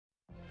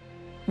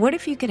What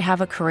if you could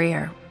have a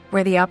career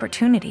where the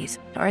opportunities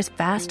are as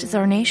vast as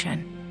our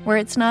nation, where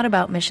it's not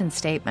about mission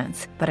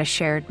statements, but a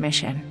shared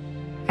mission?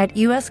 At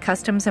U.S.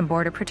 Customs and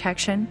Border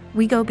Protection,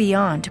 we go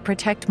beyond to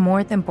protect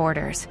more than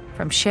borders.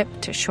 From ship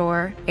to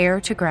shore, air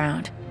to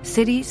ground,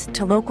 cities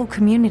to local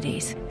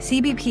communities,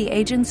 CBP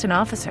agents and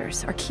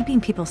officers are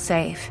keeping people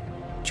safe.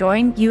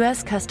 Join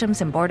U.S. Customs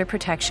and Border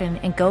Protection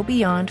and go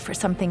beyond for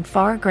something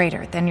far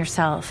greater than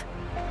yourself.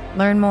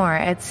 Learn more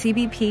at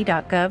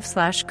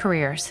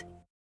cbp.gov/careers.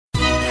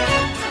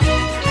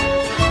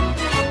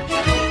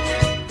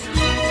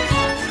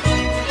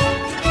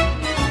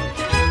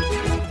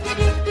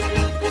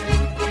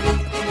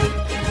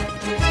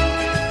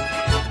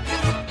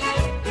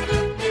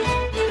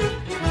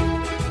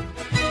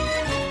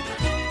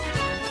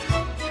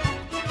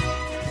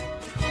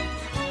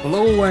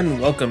 Hello and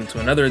welcome to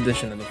another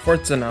edition of the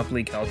Forza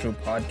Napoli Calcio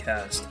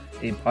podcast,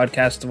 a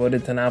podcast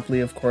devoted to Napoli,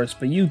 of course,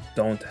 but you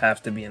don't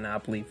have to be a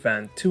Napoli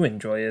fan to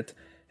enjoy it.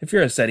 If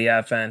you're a Serie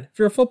A fan, if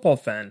you're a football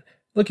fan,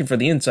 looking for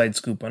the inside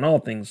scoop on all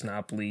things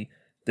Napoli,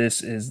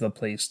 this is the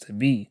place to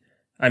be.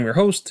 I'm your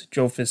host,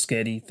 Joe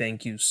Fischetti.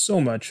 Thank you so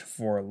much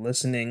for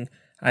listening.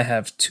 I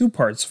have two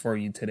parts for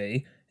you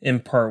today. In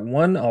part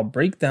one, I'll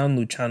break down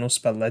Luciano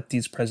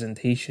Spalletti's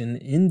presentation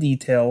in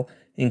detail,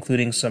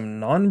 including some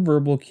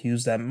non-verbal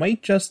cues that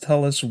might just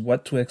tell us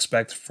what to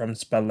expect from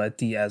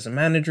Spalletti as a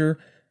manager,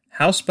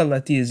 how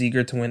Spalletti is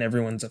eager to win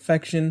everyone's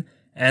affection,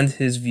 and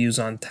his views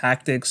on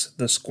tactics,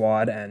 the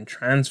squad, and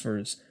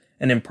transfers.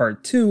 And in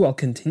part two, I'll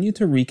continue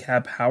to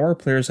recap how our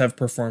players have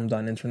performed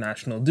on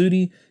international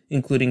duty,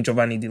 including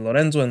Giovanni Di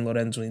Lorenzo and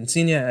Lorenzo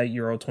Insigne at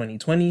Euro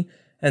 2020,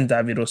 and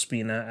David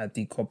Ospina at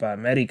the Copa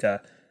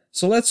America.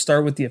 So let's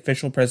start with the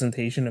official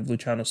presentation of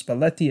Luciano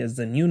Spalletti as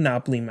the new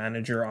Napoli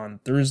manager on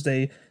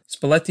Thursday.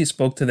 Spalletti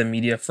spoke to the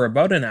media for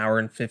about an hour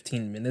and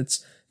 15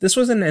 minutes. This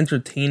was an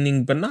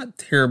entertaining but not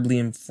terribly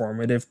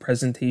informative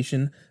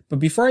presentation, but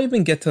before I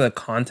even get to the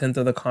content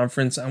of the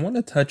conference, I want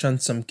to touch on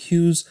some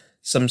cues,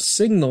 some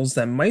signals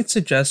that might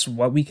suggest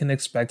what we can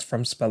expect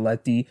from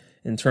Spalletti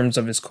in terms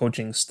of his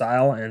coaching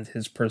style and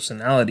his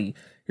personality.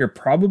 You're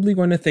probably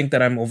going to think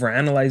that I'm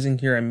overanalyzing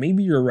here, and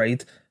maybe you're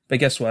right, but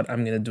guess what?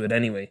 I'm going to do it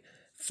anyway.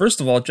 First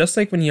of all, just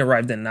like when he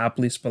arrived in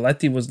Napoli,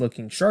 Spalletti was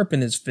looking sharp in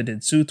his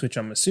fitted suit, which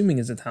I'm assuming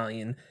is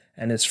Italian,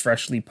 and his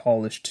freshly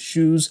polished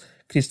shoes.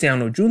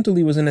 Cristiano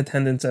Giuntoli was in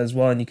attendance as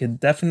well, and you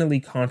could definitely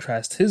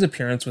contrast his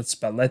appearance with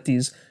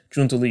Spalletti's.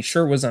 Giuntoli's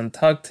shirt was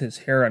untucked, his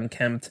hair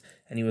unkempt,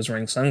 and he was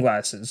wearing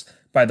sunglasses.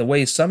 By the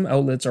way, some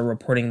outlets are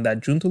reporting that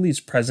Giuntoli's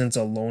presence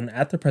alone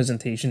at the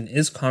presentation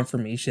is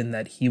confirmation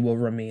that he will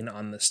remain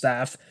on the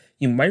staff.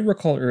 You might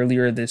recall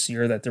earlier this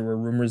year that there were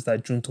rumors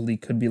that Giuntoli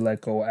could be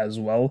let go as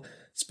well.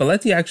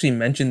 Spalletti actually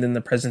mentioned in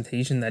the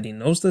presentation that he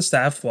knows the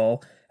staff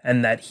well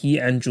and that he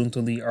and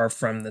Giuntoli are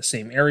from the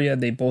same area.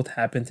 They both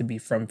happen to be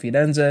from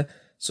Firenze,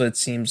 so it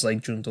seems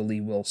like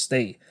Giuntoli will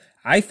stay.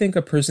 I think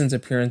a person's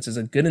appearance is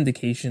a good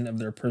indication of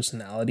their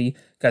personality.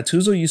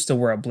 Gattuso used to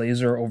wear a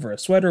blazer over a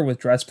sweater with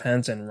dress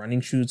pants and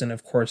running shoes, and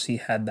of course he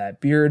had that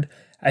beard.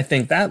 I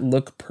think that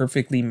look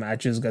perfectly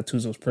matches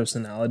Gattuso's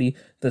personality.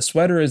 The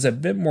sweater is a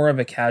bit more of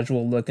a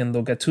casual look, and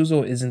though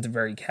Gattuso isn't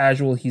very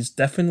casual, he's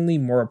definitely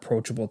more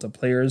approachable to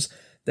players.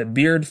 The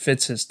beard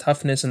fits his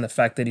toughness and the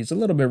fact that he's a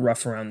little bit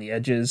rough around the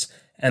edges,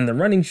 and the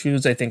running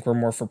shoes I think were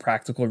more for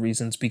practical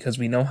reasons because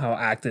we know how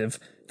active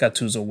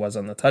Gattuso was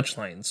on the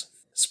touchlines.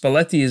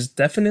 Spalletti is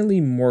definitely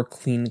more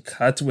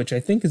clean-cut, which I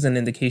think is an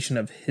indication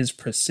of his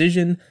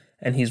precision,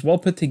 and he's well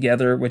put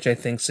together, which I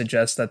think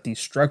suggests that the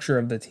structure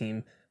of the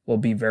team will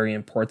be very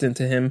important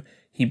to him.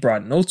 He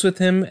brought notes with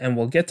him, and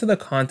we'll get to the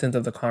content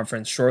of the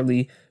conference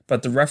shortly,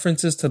 but the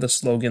references to the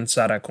slogan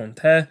Sarà con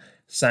te,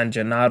 San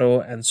Gennaro,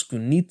 and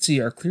Scunizzi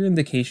are clear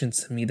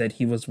indications to me that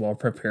he was well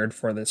prepared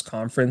for this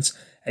conference.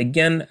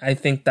 Again, I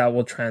think that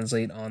will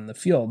translate on the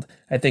field.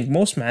 I think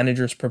most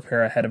managers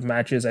prepare ahead of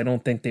matches. I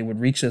don't think they would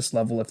reach this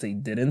level if they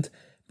didn't,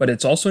 but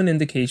it's also an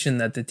indication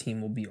that the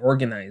team will be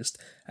organized.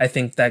 I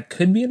think that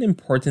could be an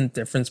important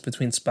difference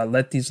between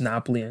Spalletti's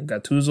Napoli and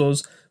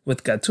Gattuso's.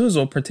 With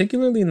Gattuso,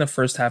 particularly in the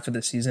first half of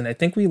the season, I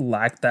think we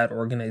lacked that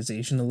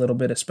organization a little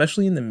bit,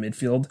 especially in the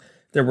midfield.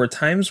 There were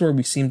times where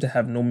we seemed to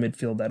have no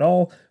midfield at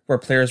all, where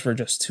players were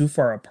just too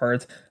far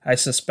apart. I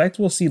suspect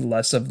we'll see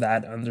less of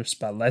that under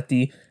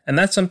Spalletti, and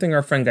that's something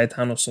our friend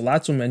Gaetano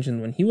Solazzo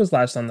mentioned when he was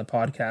last on the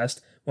podcast.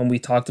 When we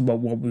talked about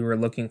what we were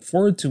looking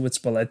forward to with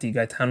Spalletti,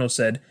 Gaetano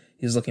said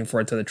he's looking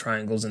forward to the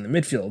triangles in the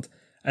midfield.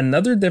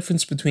 Another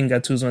difference between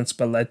Gattuso and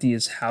Spalletti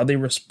is how they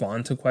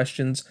respond to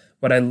questions.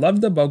 What I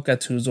loved about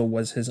Gattuso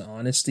was his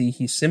honesty.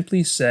 He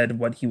simply said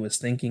what he was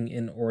thinking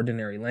in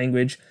ordinary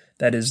language.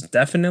 That is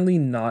definitely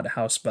not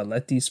how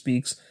Spalletti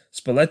speaks.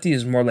 Spalletti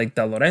is more like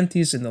De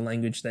Laurentiis in the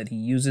language that he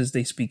uses.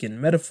 They speak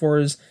in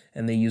metaphors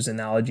and they use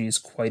analogies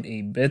quite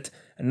a bit.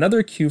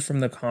 Another cue from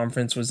the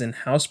conference was in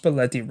how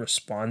Spalletti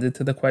responded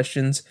to the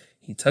questions.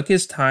 He took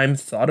his time,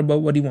 thought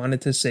about what he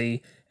wanted to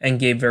say, and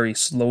gave very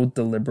slow,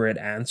 deliberate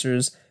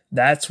answers.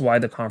 That's why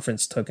the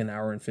conference took an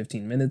hour and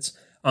 15 minutes.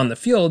 On the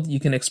field, you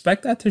can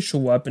expect that to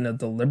show up in a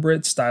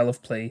deliberate style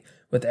of play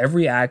with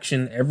every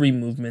action, every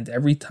movement,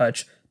 every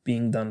touch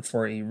being done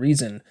for a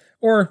reason.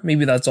 Or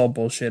maybe that's all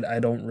bullshit, I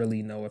don't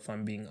really know if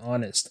I'm being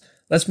honest.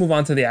 Let's move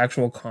on to the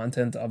actual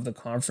content of the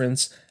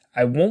conference.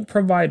 I won't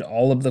provide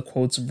all of the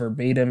quotes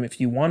verbatim. If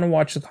you want to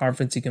watch the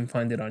conference, you can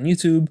find it on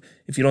YouTube.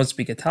 If you don't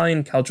speak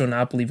Italian, Calcio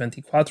Napoli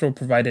 24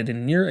 provided a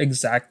near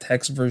exact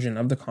text version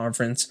of the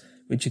conference,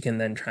 which you can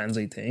then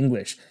translate to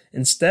English.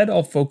 Instead,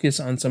 I'll focus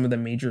on some of the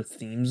major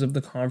themes of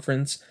the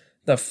conference.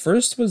 The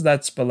first was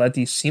that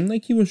Spalletti seemed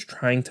like he was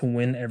trying to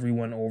win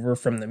everyone over,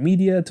 from the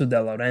media to De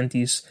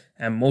Laurentiis,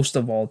 and most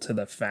of all to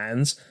the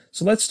fans.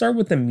 So let's start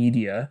with the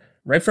media.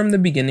 Right from the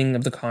beginning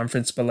of the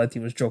conference,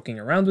 Spalletti was joking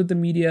around with the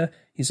media.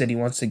 He said he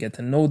wants to get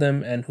to know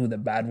them and who the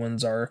bad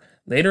ones are.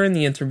 Later in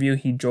the interview,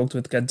 he joked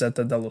with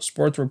Gazzetta dello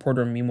Sport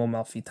reporter Mimo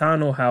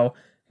Malfitano how,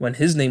 when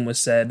his name was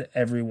said,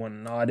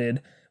 everyone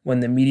nodded. When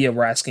the media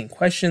were asking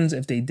questions,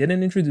 if they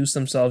didn't introduce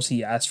themselves,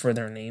 he asked for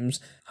their names.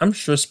 I'm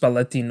sure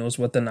Spalletti knows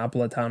what the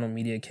Napolitano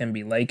media can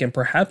be like, and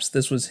perhaps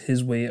this was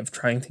his way of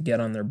trying to get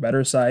on their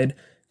better side.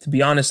 To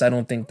be honest, I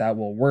don't think that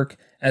will work.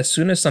 As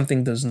soon as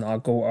something does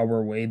not go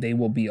our way, they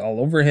will be all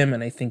over him,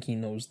 and I think he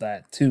knows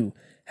that too.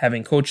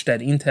 Having coached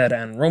at Inter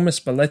and Roma,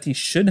 Spalletti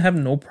should have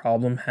no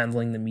problem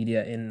handling the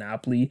media in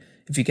Napoli.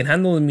 If you can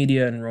handle the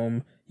media in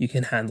Rome, you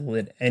can handle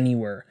it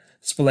anywhere.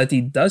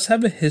 Spalletti does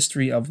have a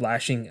history of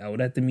lashing out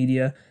at the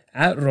media.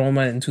 At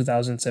Roma in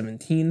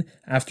 2017,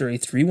 after a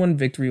 3-1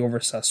 victory over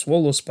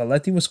Sassuolo,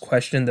 Spalletti was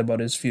questioned about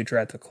his future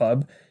at the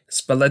club.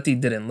 Spalletti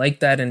didn't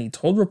like that, and he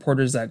told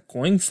reporters that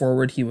going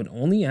forward he would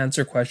only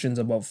answer questions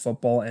about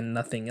football and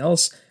nothing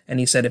else, and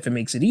he said if it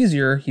makes it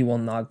easier, he will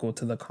not go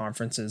to the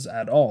conferences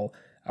at all.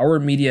 Our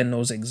media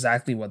knows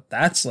exactly what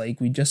that's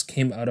like. We just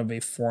came out of a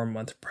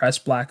 4-month press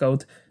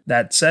blackout.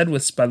 That said,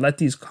 with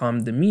Spalletti's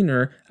calm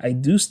demeanor, I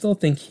do still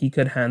think he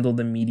could handle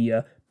the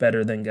media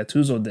better than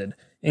Gattuso did.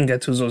 In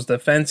Gattuso's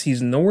defense,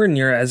 he's nowhere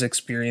near as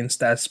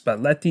experienced as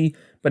Spalletti,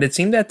 but it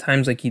seemed at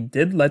times like he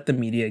did let the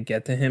media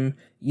get to him.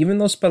 Even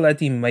though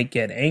Spalletti might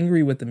get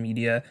angry with the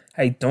media,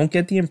 I don't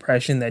get the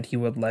impression that he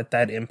would let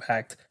that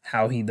impact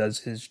how he does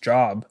his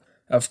job.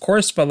 Of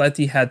course,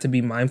 Spalletti had to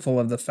be mindful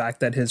of the fact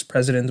that his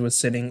president was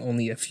sitting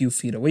only a few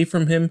feet away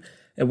from him.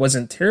 It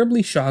wasn't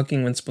terribly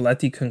shocking when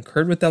Spalletti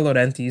concurred with De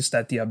Laurentiis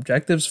that the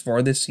objectives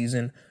for this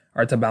season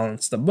are to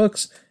balance the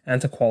books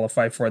and to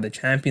qualify for the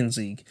Champions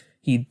League.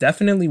 He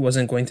definitely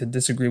wasn't going to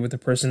disagree with the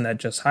person that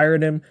just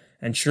hired him,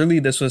 and surely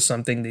this was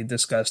something they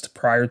discussed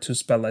prior to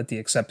Spalletti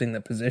accepting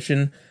the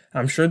position.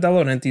 I'm sure De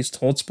Laurentiis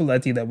told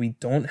Spalletti that we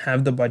don't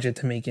have the budget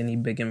to make any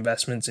big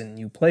investments in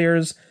new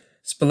players.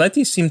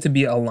 Spalletti seemed to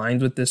be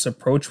aligned with this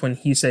approach when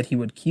he said he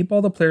would keep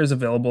all the players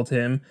available to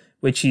him,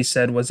 which he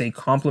said was a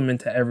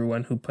compliment to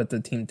everyone who put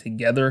the team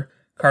together.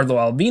 Carlo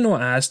Albino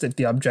asked if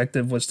the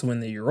objective was to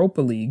win the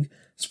Europa League.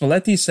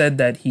 Spalletti said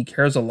that he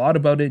cares a lot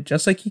about it,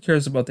 just like he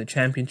cares about the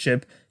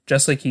championship,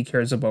 just like he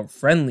cares about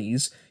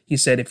friendlies. He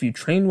said if you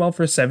train well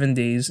for 7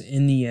 days,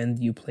 in the end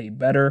you play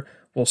better.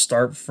 We'll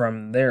start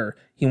from there.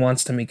 He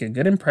wants to make a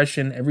good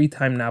impression every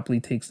time Napoli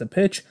takes the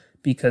pitch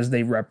because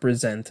they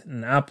represent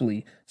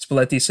Napoli.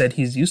 Spalletti said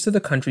he's used to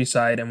the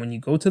countryside, and when you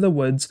go to the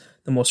woods,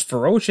 the most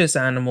ferocious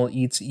animal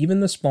eats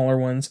even the smaller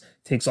ones,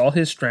 takes all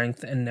his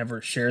strength, and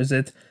never shares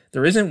it.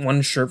 There isn't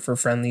one shirt for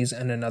friendlies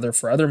and another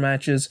for other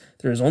matches.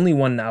 There is only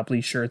one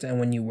Napoli shirt,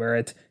 and when you wear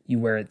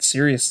it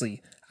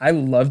seriously. I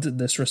loved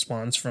this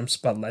response from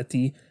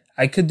Spalletti.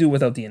 I could do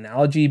without the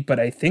analogy, but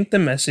I think the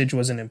message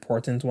was an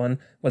important one.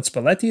 What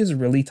Spalletti is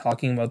really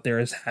talking about there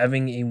is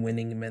having a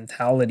winning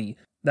mentality.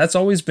 That's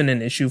always been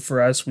an issue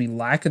for us. We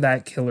lack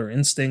that killer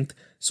instinct,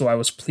 so I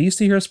was pleased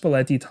to hear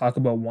Spalletti talk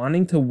about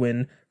wanting to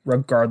win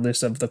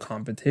regardless of the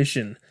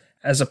competition.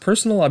 As a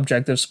personal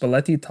objective,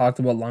 Spalletti talked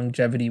about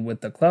longevity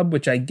with the club,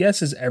 which I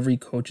guess is every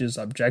coach's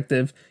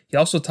objective. He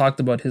also talked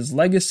about his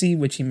legacy,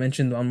 which he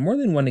mentioned on more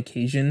than one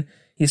occasion.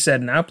 He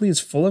said Napoli is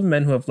full of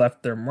men who have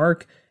left their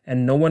mark,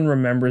 and no one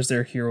remembers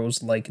their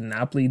heroes like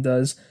Napoli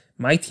does.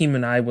 My team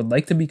and I would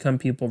like to become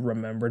people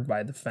remembered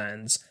by the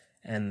fans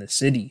and the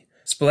city.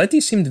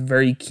 Spalletti seemed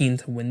very keen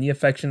to win the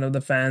affection of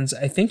the fans.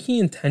 I think he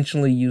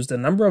intentionally used a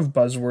number of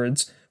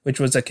buzzwords, which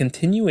was a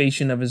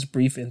continuation of his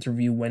brief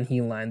interview when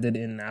he landed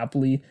in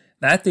Napoli.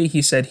 That day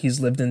he said he's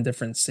lived in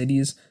different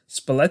cities.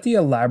 Spalletti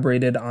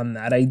elaborated on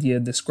that idea,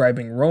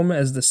 describing Rome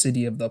as the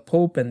city of the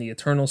Pope and the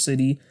Eternal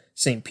City,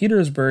 St.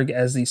 Petersburg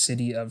as the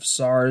city of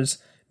Tsars,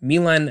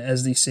 Milan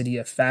as the city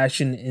of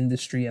fashion,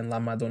 industry, and La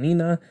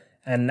Madonnina,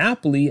 and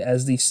Napoli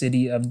as the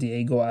city of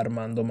Diego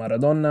Armando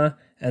Maradona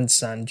and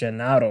San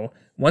Gennaro.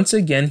 Once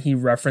again, he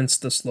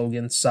referenced the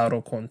slogan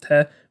Sarò con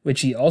te,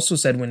 which he also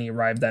said when he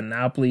arrived at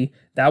Napoli.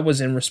 That was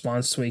in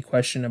response to a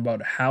question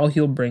about how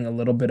he'll bring a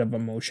little bit of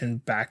emotion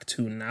back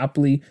to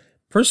Napoli.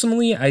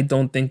 Personally, I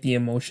don't think the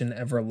emotion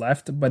ever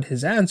left, but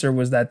his answer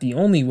was that the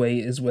only way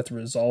is with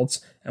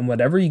results, and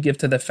whatever you give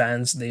to the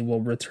fans, they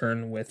will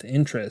return with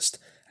interest.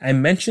 I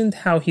mentioned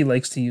how he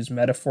likes to use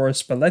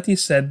metaphors. Spalletti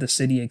said the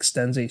city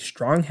extends a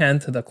strong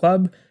hand to the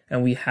club,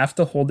 and we have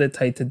to hold it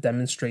tight to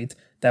demonstrate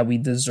that we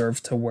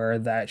deserve to wear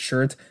that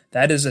shirt.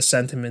 That is a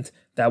sentiment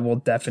that will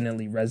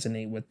definitely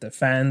resonate with the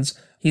fans.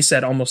 He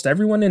said almost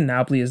everyone in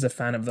Napoli is a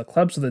fan of the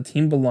club, so the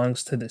team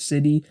belongs to the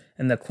city,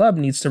 and the club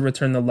needs to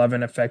return the love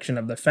and affection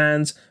of the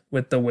fans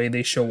with the way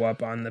they show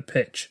up on the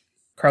pitch.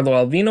 Carlo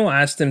Alvino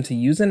asked him to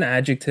use an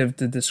adjective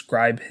to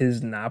describe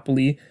his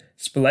Napoli.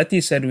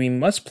 Spalletti said, "We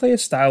must play a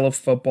style of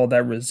football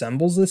that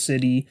resembles the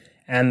city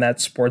and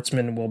that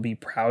sportsmen will be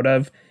proud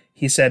of."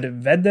 He said,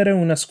 "Vedere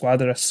una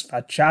squadra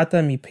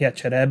sfacciata mi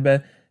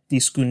piacerebbe, di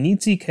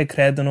Scunizzi che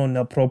credono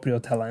nel proprio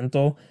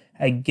talento."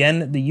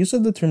 Again, the use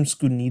of the term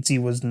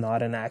Scunizzi was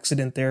not an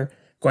accident there.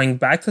 Going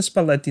back to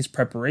Spalletti's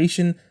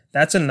preparation,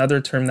 that's another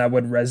term that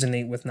would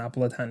resonate with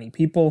Napoletani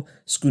people.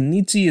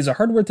 Scunizzi is a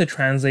hard word to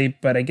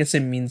translate, but I guess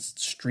it means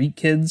street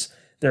kids.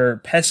 They're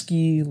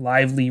pesky,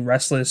 lively,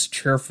 restless,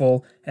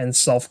 cheerful, and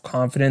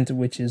self-confident,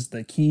 which is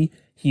the key.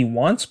 He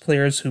wants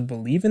players who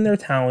believe in their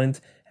talent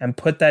and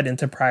put that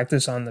into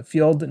practice on the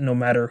field, no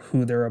matter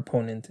who their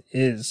opponent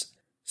is.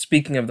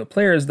 Speaking of the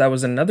players, that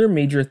was another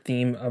major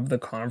theme of the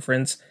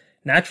conference.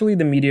 Naturally,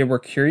 the media were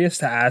curious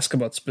to ask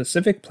about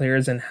specific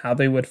players and how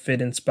they would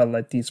fit in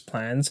Spalletti's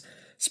plans.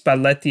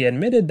 Spalletti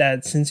admitted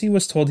that since he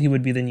was told he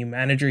would be the new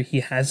manager, he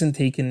hasn't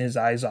taken his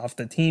eyes off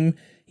the team.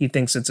 He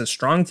thinks it's a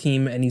strong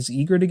team and he's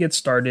eager to get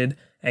started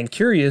and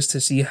curious to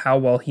see how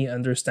well he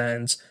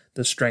understands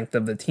the strength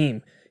of the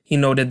team. He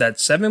noted that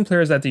 7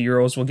 players at the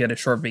Euros will get a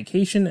short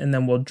vacation and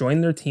then will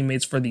join their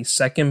teammates for the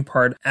second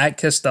part at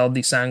Castel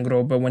di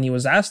Sangro, but when he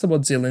was asked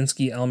about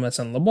Zielinski, Elmas,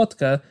 and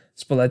Lobotka,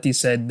 Spalletti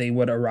said they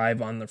would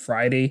arrive on the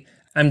Friday.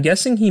 I'm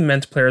guessing he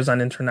meant players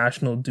on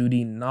international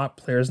duty, not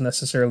players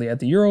necessarily at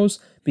the Euros,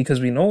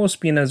 because we know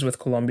Ospina is with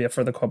Colombia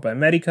for the Copa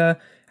America,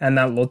 and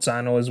that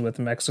Lozano is with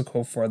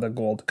Mexico for the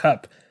Gold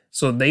Cup.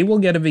 So they will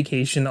get a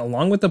vacation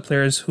along with the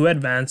players who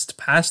advanced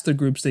past the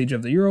group stage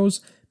of the Euros,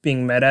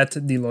 being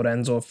Meret, Di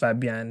Lorenzo,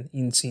 Fabian,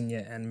 Insigne,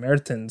 and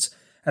Mertens.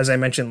 As I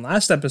mentioned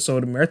last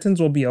episode, Mertens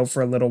will be out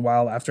for a little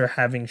while after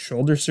having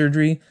shoulder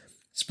surgery.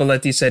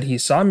 Spalletti said he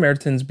saw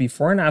Mertens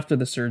before and after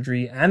the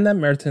surgery, and that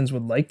Mertens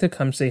would like to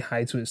come say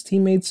hi to his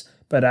teammates,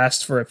 but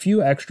asked for a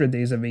few extra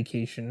days of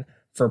vacation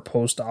for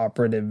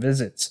post-operative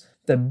visits.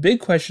 The big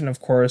question, of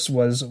course,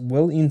 was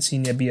will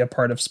Insigne be a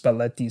part of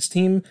Spalletti's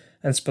team?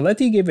 And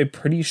Spalletti gave a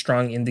pretty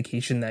strong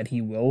indication that he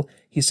will.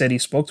 He said he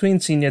spoke to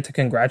Insigne to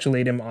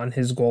congratulate him on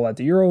his goal at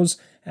the Euros,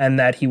 and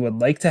that he would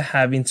like to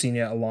have Insigne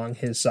along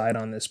his side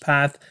on this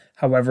path.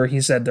 However,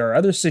 he said there are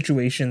other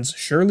situations,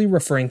 surely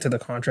referring to the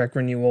contract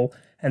renewal,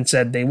 and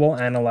said they will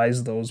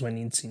analyze those when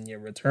Insigne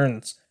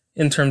returns.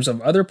 In terms of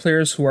other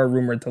players who are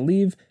rumored to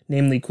leave,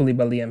 namely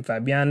Koulibaly and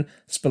Fabian,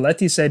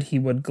 Spalletti said he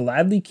would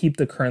gladly keep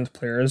the current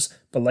players,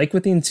 but like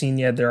with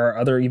Insigne, there are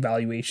other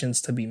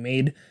evaluations to be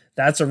made.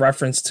 That's a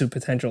reference to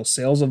potential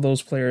sales of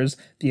those players.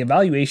 The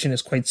evaluation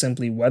is quite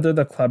simply whether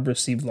the club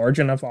received large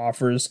enough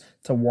offers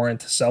to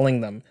warrant selling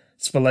them.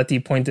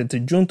 Spalletti pointed to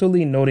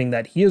Giuntoli, noting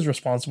that he is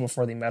responsible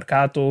for the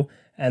mercato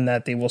and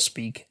that they will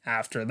speak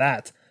after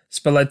that.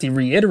 Spalletti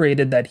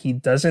reiterated that he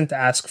doesn't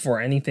ask for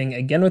anything.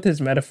 Again, with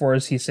his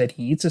metaphors, he said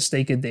he eats a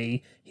steak a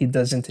day, he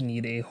doesn't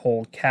need a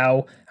whole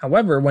cow.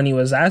 However, when he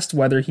was asked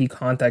whether he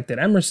contacted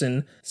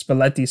Emerson,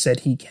 Spalletti said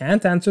he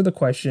can't answer the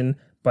question,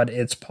 but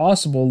it's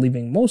possible,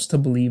 leaving most to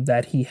believe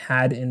that he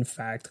had in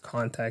fact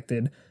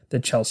contacted the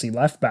Chelsea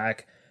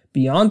left-back.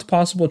 Beyond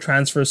possible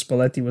transfers,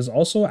 Spalletti was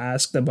also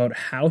asked about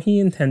how he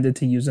intended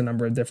to use a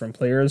number of different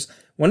players.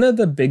 One of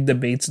the big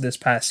debates this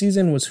past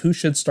season was who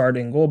should start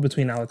in goal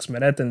between Alex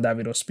Meret and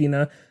David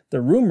Ospina.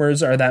 The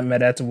rumors are that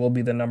Meret will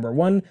be the number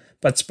 1,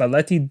 but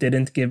Spalletti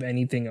didn't give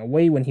anything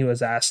away when he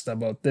was asked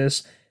about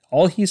this.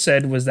 All he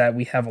said was that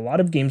we have a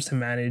lot of games to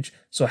manage,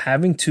 so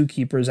having 2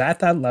 keepers at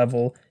that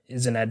level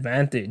is an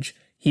advantage.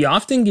 He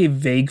often gave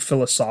vague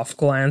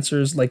philosophical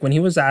answers, like when he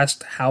was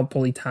asked how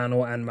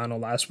Politano and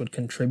Manolas would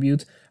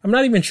contribute. I'm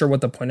not even sure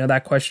what the point of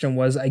that question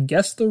was. I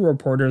guess the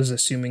reporter is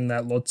assuming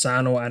that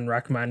Lozano and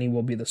Rachmani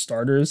will be the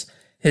starters.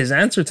 His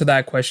answer to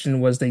that question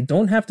was they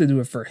don't have to do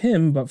it for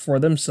him, but for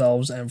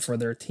themselves and for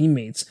their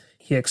teammates.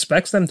 He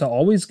expects them to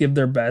always give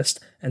their best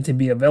and to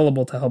be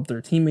available to help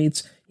their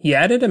teammates. He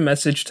added a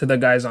message to the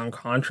guys on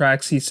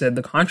contracts. He said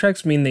the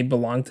contracts mean they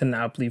belong to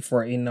Napoli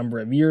for a number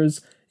of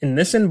years. In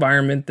this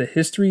environment, the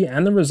history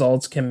and the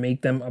results can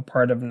make them a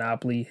part of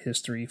Napoli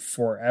history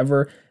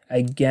forever.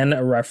 Again,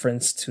 a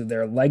reference to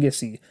their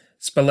legacy.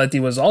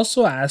 Spalletti was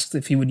also asked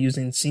if he would use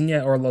Insigne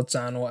or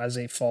Lozano as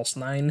a false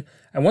 9.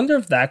 I wonder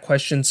if that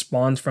question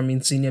spawned from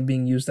Insigne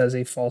being used as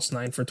a false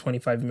 9 for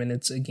 25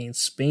 minutes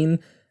against Spain.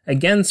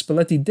 Again,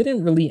 Spalletti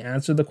didn't really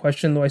answer the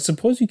question, though I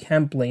suppose you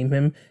can't blame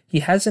him.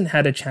 He hasn't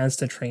had a chance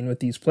to train with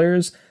these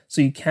players,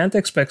 so you can't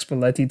expect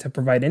Spalletti to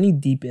provide any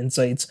deep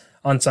insights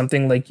on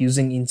something like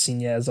using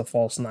Insigne as a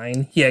false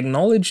 9. He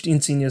acknowledged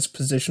Insigne's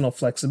positional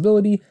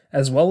flexibility,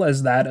 as well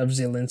as that of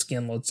Zielinski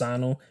and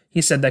Lozano.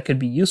 He said that could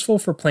be useful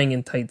for playing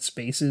in tight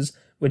spaces,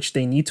 which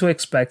they need to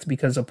expect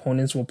because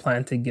opponents will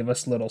plan to give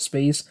us little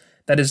space.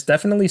 That is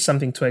definitely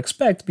something to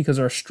expect because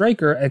our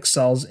striker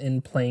excels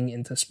in playing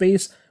into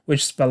space,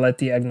 which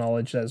Spalletti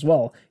acknowledged as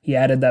well. He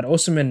added that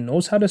Osimhen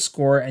knows how to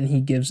score and he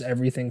gives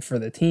everything for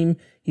the team.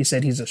 He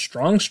said he's a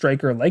strong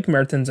striker like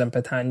Mertens and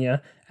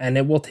Petagna, and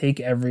it will take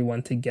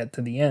everyone to get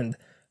to the end.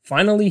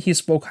 Finally, he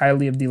spoke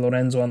highly of Di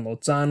Lorenzo and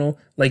Lozano.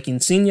 Like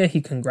Insigne, he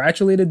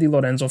congratulated Di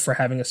Lorenzo for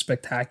having a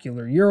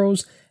spectacular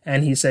Euros,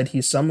 and he said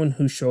he's someone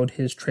who showed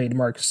his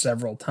trademark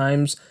several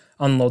times.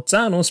 On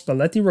Lozano,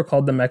 Spalletti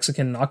recalled the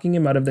Mexican knocking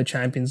him out of the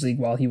Champions League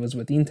while he was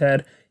with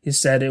Inter. He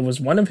said it was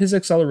one of his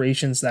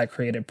accelerations that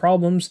created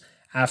problems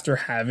after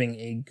having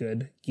a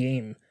good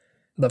game.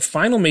 The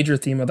final major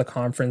theme of the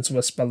conference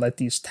was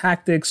Spalletti's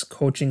tactics,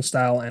 coaching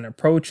style, and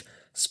approach.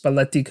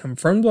 Spalletti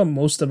confirmed what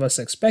most of us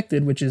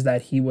expected, which is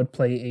that he would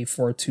play a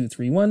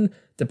 4-2-3-1,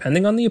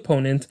 depending on the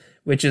opponent,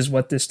 which is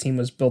what this team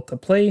was built to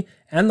play,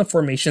 and the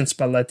formation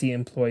Spalletti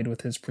employed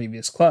with his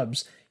previous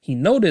clubs. He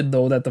noted,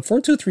 though, that the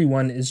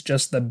 4-2-3-1 is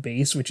just the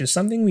base, which is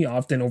something we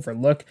often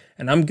overlook,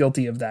 and I'm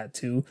guilty of that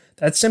too.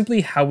 That's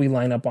simply how we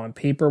line up on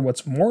paper.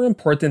 What's more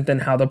important than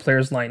how the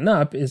players line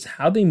up is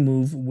how they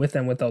move with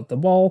and without the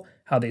ball,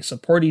 how they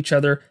support each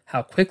other,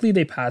 how quickly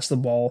they pass the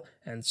ball,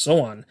 and so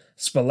on.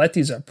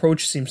 Spalletti's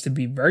approach seems to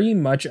be very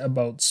much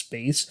about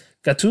space.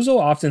 Gattuso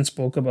often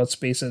spoke about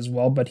space as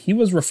well, but he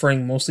was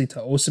referring mostly to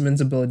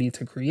Osimhen's ability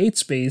to create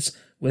space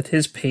with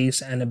his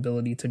pace and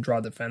ability to draw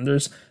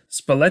defenders.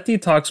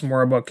 Spalletti talks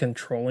more about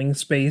controlling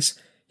space.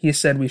 He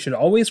said we should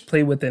always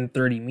play within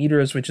 30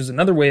 meters, which is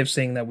another way of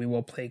saying that we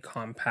will play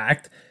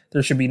compact.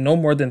 There should be no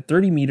more than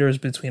 30 meters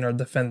between our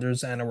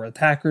defenders and our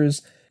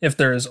attackers. If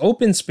there is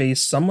open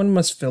space, someone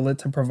must fill it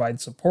to provide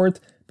support.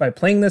 By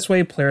playing this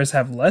way, players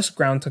have less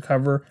ground to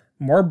cover,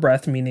 more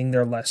breath, meaning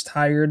they're less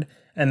tired,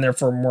 and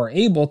therefore more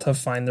able to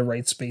find the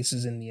right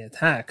spaces in the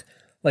attack.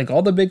 Like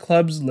all the big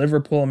clubs,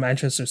 Liverpool,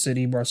 Manchester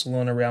City,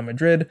 Barcelona, Real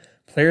Madrid,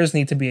 players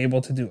need to be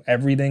able to do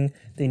everything.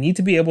 They need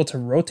to be able to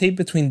rotate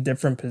between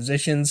different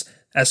positions.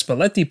 As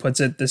Spalletti puts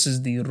it, this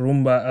is the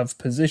Roomba of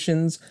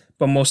positions,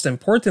 but most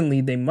importantly,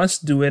 they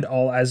must do it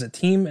all as a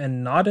team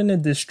and not in a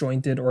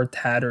disjointed or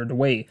tattered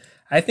way.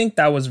 I think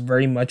that was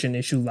very much an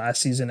issue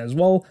last season as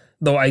well,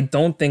 though I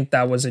don't think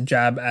that was a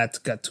jab at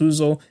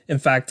Gattuso. In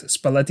fact,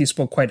 Spalletti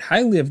spoke quite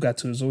highly of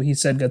Gattuso. He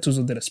said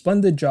Gattuso did a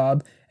splendid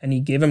job, and he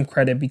gave him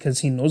credit because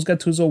he knows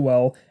Gattuso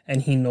well,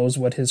 and he knows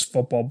what his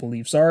football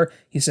beliefs are.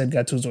 He said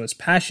Gattuso is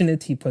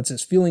passionate, he puts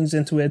his feelings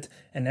into it,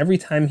 and every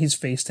time he's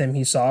faced him,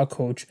 he saw a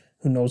coach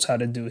who knows how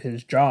to do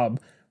his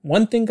job.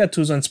 One thing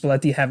Gattuso and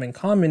Spalletti have in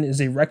common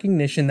is a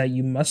recognition that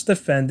you must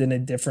defend in a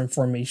different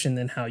formation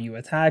than how you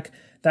attack.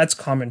 That's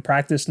common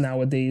practice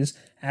nowadays.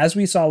 As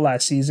we saw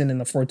last season in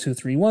the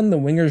 4-2-3-1, the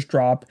wingers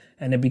drop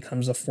and it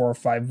becomes a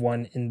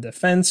 4-5-1 in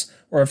defense,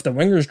 or if the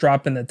wingers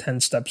drop in the 10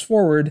 steps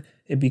forward,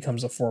 it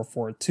becomes a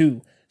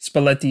 4-4-2.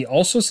 Spalletti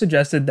also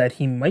suggested that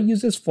he might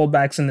use his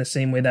fullbacks in the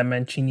same way that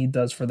Mancini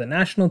does for the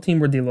national team,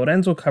 where Di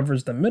Lorenzo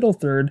covers the middle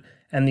third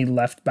and the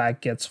left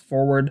back gets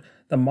forward.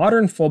 The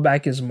modern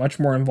fullback is much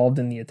more involved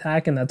in the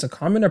attack, and that's a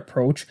common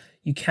approach.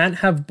 You can't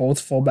have both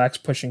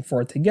fullbacks pushing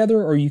forward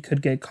together, or you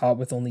could get caught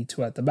with only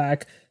two at the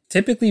back.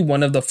 Typically,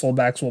 one of the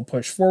fullbacks will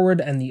push forward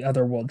and the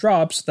other will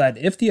drop, so that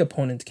if the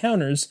opponent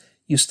counters,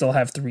 you still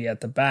have three at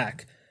the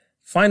back.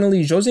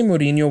 Finally, Jose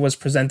Mourinho was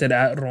presented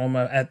at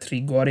Roma at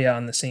Trigoria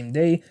on the same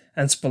day,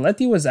 and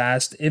Spalletti was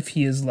asked if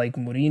he is like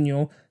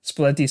Mourinho.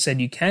 Spalletti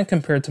said you can't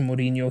compare to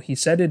Mourinho. He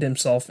said it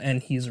himself,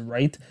 and he's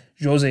right.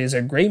 Jose is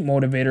a great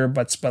motivator,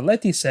 but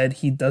Spalletti said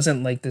he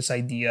doesn't like this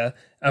idea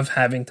of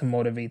having to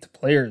motivate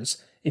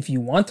players. If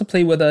you want to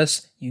play with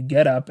us, you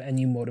get up and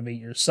you motivate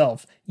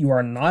yourself. You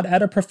are not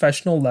at a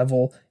professional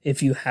level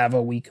if you have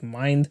a weak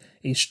mind.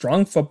 A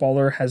strong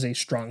footballer has a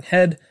strong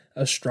head,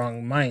 a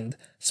strong mind.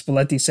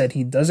 Spalletti said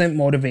he doesn't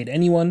motivate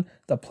anyone.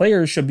 The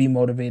players should be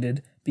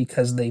motivated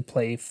because they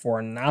play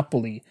for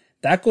Napoli.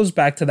 That goes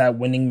back to that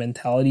winning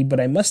mentality, but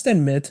I must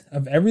admit,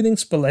 of everything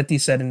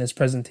Spalletti said in his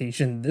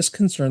presentation, this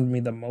concerned me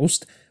the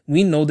most.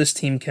 We know this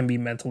team can be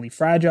mentally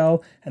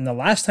fragile, and the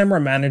last time our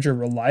manager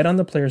relied on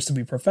the players to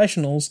be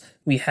professionals,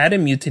 we had a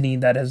mutiny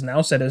that has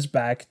now set us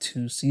back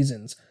 2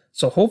 seasons.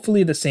 So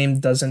hopefully the same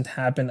doesn't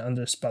happen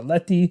under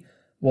Spalletti.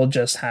 We'll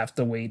just have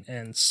to wait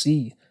and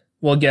see.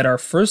 We'll get our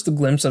first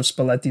glimpse of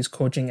Spalletti's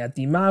coaching at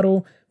Di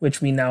Mauro,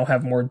 which we now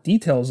have more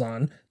details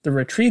on. The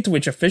retreat,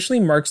 which officially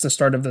marks the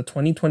start of the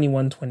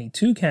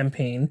 2021-22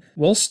 campaign,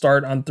 will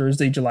start on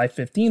Thursday, July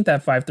 15th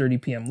at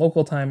 5:30 p.m.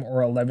 local time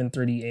or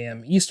 11:30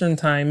 a.m. Eastern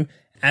time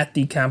at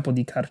the Campo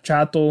di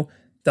Carciato.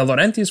 De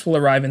Laurentiis will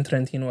arrive in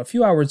Trentino a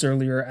few hours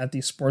earlier at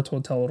the Sport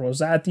Hotel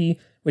Rosati,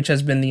 which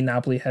has been the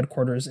Napoli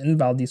headquarters in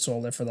Val di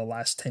Sole for the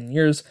last 10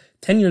 years.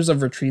 10 years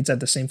of retreats at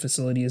the same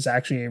facility is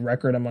actually a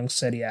record among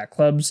Serie A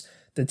clubs.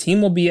 The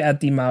team will be at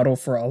Di Mauro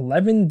for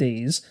 11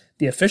 days.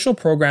 The official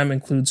program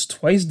includes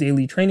twice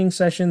daily training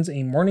sessions,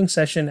 a morning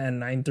session at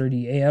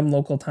 9:30 a.m.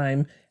 local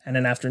time, and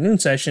an afternoon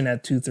session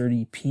at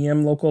 2:30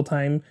 p.m. local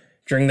time.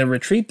 During the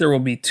retreat, there will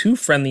be 2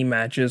 friendly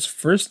matches,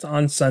 first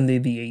on Sunday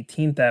the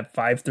 18th at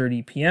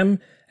 5:30 p.m.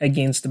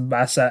 against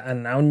Bassa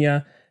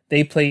Annaunia.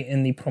 They play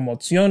in the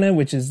Promozione,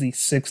 which is the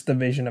 6th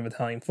division of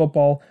Italian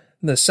football.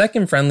 The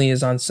second friendly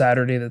is on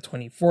Saturday the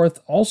 24th,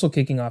 also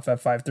kicking off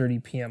at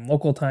 5:30 p.m.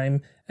 local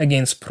time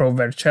against Pro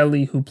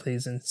Vercelli, who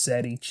plays in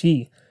Serie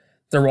C.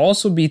 There will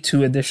also be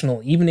 2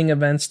 additional evening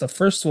events. The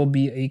first will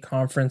be a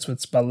conference with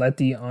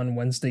Spalletti on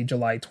Wednesday,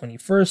 July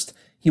 21st.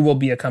 He will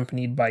be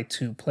accompanied by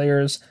 2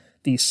 players.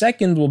 The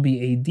second will be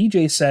a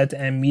DJ set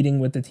and meeting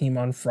with the team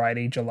on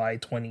Friday, July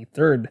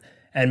 23rd.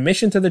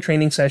 Admission to the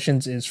training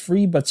sessions is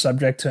free but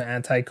subject to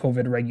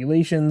anti-COVID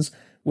regulations.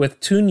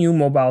 With 2 new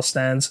mobile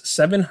stands,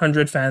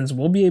 700 fans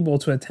will be able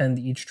to attend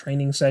each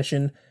training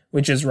session,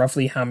 which is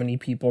roughly how many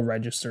people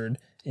registered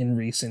in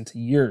recent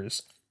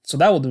years. So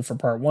that will do for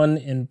part 1.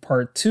 In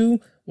part 2,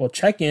 we'll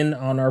check in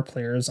on our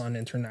players on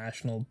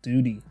international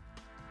duty.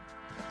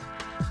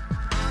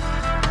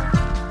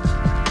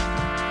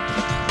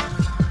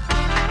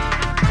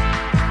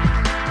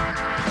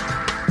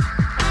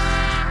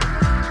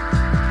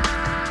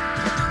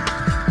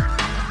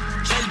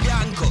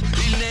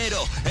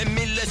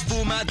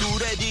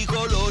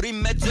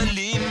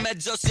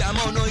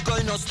 Siamo noi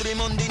coi nostri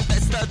mondi in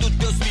testa,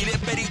 tutti ostili e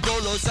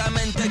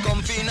pericolosamente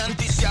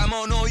confinanti.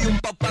 Siamo noi un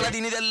po'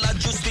 paladini della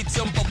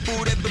giustizia, un po'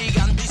 pure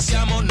briganti.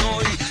 Siamo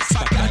noi,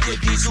 spaccati e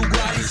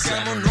disuguali.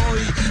 Siamo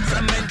noi,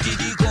 frammenti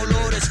di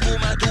colore,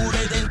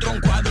 sfumature dentro un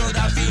quadro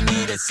da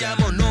finire.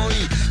 Siamo noi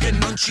che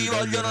non ci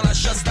vogliono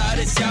lasciare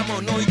stare.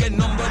 Siamo noi che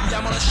non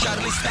vogliamo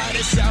lasciarli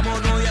stare. Siamo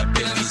noi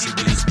appena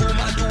visibili,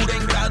 sfumature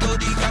in grado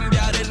di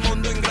cambiare il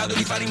mondo, in grado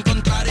di far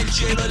incontrare il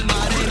cielo e il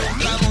mare in un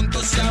tramonto.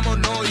 Siamo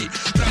noi,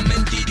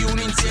 frammenti di un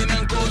insieme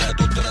ancora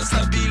tutto da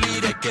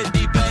stabilire, che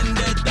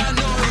dipende da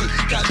noi.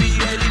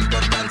 Capire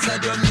l'importanza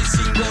di ogni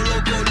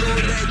singolo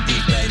colore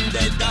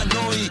dipende da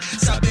noi.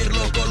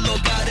 Saperlo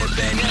collocare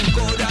bene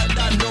ancora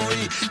da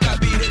noi.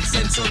 Capire il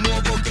senso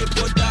nuovo che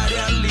può dare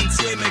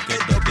all'insieme che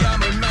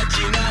dobbiamo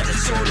immaginare.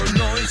 Solo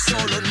noi,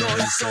 solo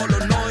noi, solo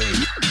noi.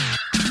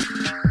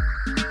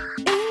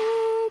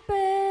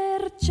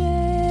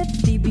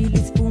 Impercettibili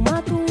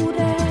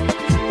sfumature,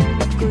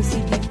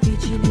 così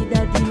difficili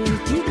da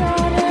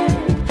dimenticare,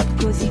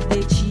 così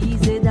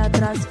decise da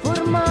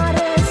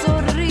trasformare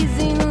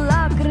sorrisi in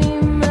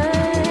lacrime.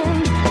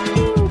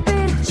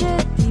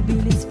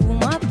 Impercettibili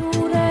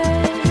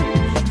sfumature,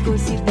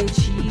 così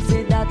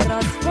decise da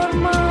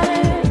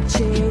trasformare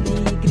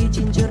cieli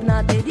grigi in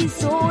giornate di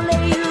sole,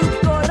 il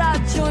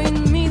coraggio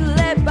in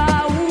 1000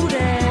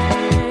 paure.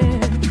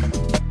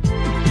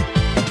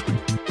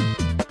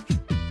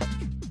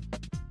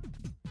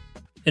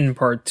 In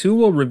part 2,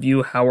 we'll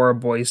review how our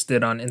boys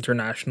did on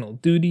international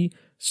duty,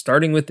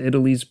 starting with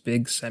Italy's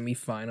big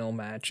semi-final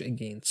match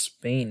against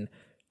Spain.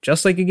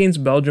 Just like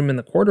against Belgium in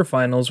the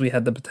quarterfinals, we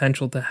had the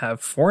potential to have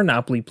 4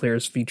 Napoli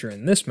players feature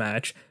in this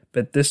match,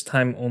 but this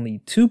time only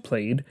 2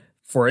 played.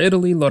 For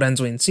Italy,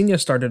 Lorenzo Insigne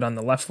started on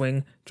the left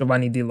wing,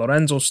 Giovanni Di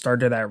Lorenzo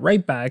started at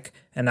right back,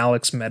 and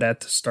Alex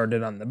Meret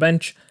started on the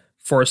bench.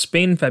 For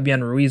Spain,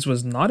 Fabian Ruiz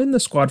was not in the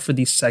squad for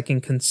the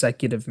second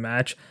consecutive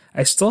match.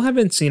 I still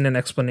haven't seen an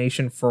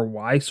explanation for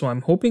why, so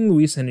I'm hoping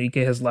Luis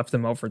Enrique has left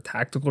him out for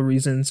tactical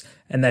reasons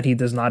and that he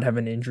does not have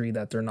an injury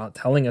that they're not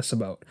telling us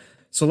about.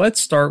 So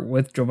let's start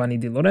with Giovanni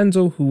Di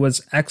Lorenzo, who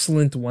was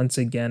excellent once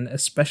again,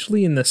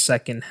 especially in the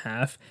second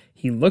half.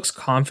 He looks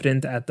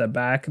confident at the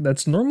back.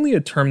 That's normally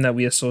a term that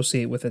we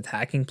associate with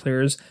attacking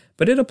players,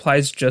 but it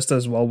applies just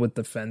as well with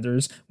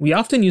defenders. We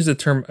often use the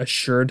term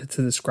assured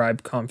to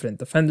describe confident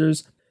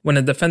defenders. When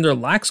a defender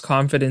lacks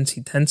confidence,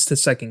 he tends to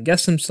second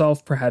guess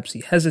himself, perhaps he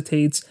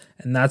hesitates,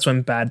 and that's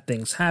when bad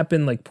things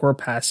happen, like poor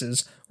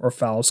passes or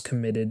fouls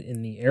committed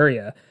in the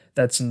area.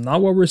 That's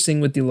not what we're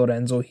seeing with Di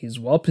Lorenzo. He's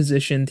well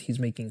positioned, he's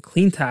making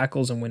clean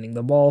tackles and winning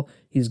the ball,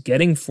 he's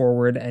getting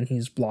forward, and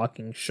he's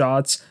blocking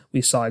shots.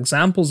 We saw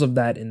examples of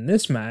that in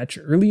this match.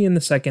 Early in the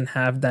second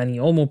half, Dani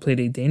Olmo played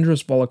a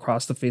dangerous ball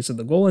across the face of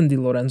the goal, and Di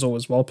Lorenzo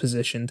was well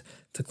positioned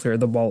to clear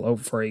the ball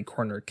out for a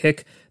corner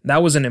kick.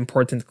 That was an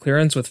important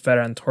clearance, with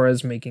Ferran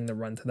Torres making the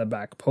run to the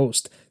back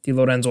post. Di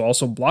Lorenzo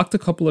also blocked a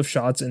couple of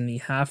shots in the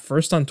half,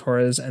 first on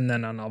Torres and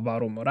then on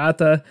Alvaro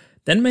Morata.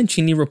 Then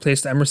Mancini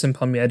replaced Emerson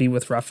Palmieri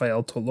with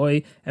Rafael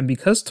Toloi, and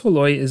because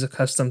Toloi is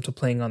accustomed to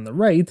playing on the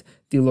right,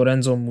 Di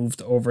Lorenzo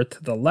moved over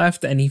to the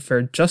left, and he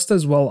fared just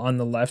as well on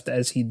the left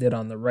as he did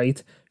on the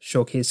right,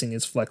 showcasing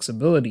his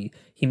flexibility.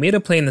 He made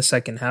a play in the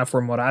second half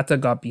where Morata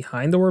got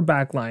behind our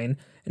back line,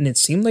 and it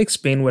seemed like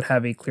Spain would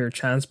have a clear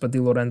chance, but Di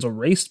Lorenzo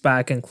raced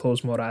back and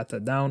closed Morata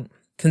down.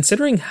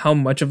 Considering how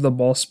much of the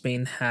ball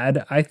Spain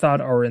had, I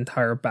thought our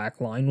entire back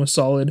line was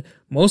solid.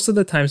 Most of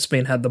the time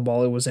Spain had the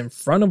ball, it was in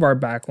front of our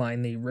back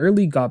line. They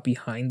rarely got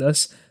behind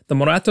us. The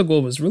Morata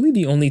goal was really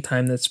the only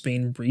time that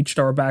Spain breached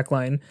our back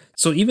line.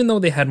 So even though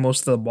they had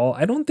most of the ball,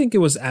 I don't think it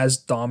was as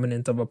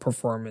dominant of a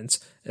performance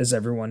as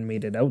everyone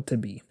made it out to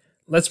be.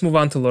 Let's move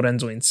on to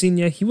Lorenzo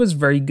Insigne. He was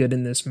very good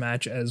in this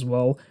match as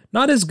well.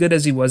 Not as good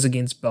as he was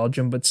against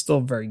Belgium, but still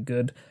very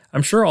good.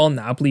 I'm sure all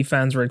Napoli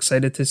fans were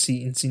excited to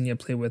see Insigne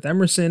play with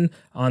Emerson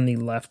on the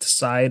left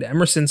side.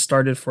 Emerson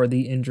started for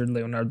the injured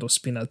Leonardo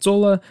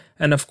Spinazzola,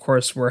 and of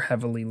course were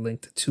heavily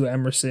linked to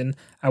Emerson.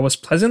 I was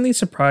pleasantly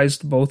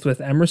surprised both with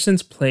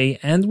Emerson's play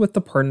and with the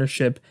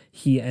partnership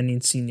he and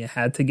Insigne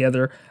had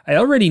together. I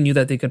already knew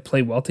that they could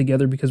play well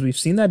together because we've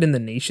seen that in the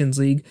Nations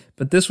League,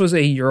 but this was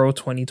a Euro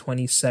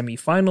 2020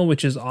 semi-final,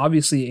 which is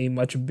obviously a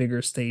much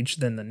bigger stage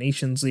than the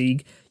Nations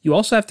League. You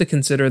also have to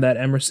consider that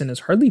Emerson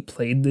has hardly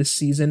played this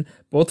season,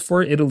 both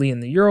for Italy in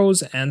the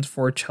Euros and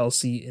for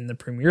Chelsea in the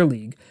Premier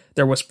League.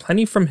 There was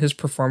plenty from his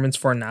performance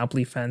for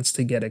Napoli fans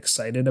to get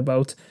excited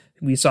about.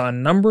 We saw a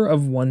number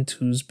of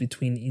 1-2s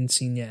between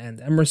Insigne and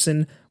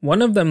Emerson.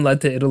 One of them led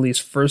to Italy's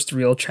first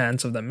real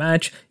chance of the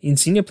match.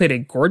 Insigne played a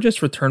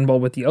gorgeous return ball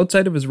with the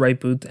outside of his right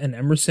boot, and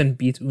Emerson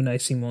beat Unai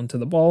Simon to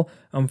the ball.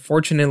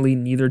 Unfortunately,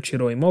 neither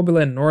Ciro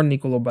Immobile nor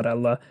Nicolo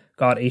Barella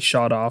got a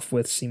shot off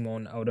with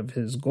Simon out of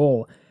his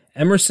goal.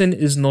 Emerson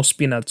is no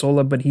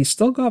Spinazzola, but he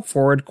still got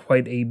forward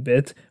quite a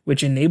bit,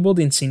 which enabled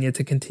Insigne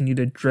to continue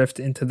to drift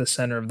into the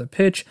center of the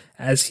pitch,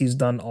 as he's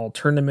done all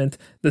tournament.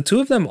 The two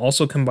of them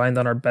also combined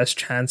on our best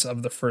chance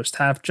of the first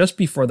half just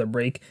before the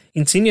break.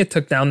 Insigne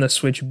took down the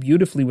switch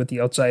beautifully with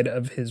the outside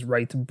of his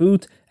right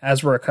boot,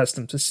 as we're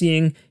accustomed to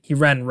seeing. He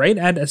ran right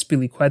at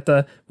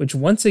Spalletti, which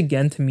once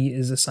again to me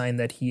is a sign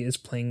that he is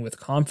playing with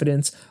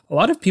confidence. A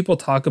lot of people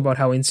talk about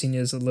how Insigne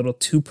is a little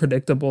too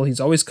predictable. He's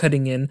always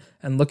cutting in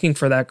and looking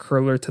for that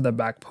curler to the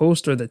back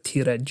post or the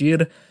tira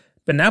gir.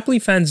 But Napoli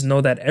fans know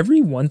that every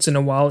once in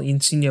a while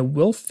Insigne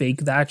will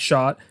fake that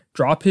shot,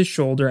 drop his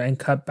shoulder and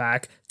cut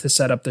back to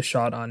set up the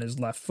shot on his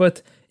left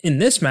foot. In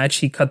this match,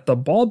 he cut the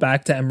ball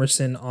back to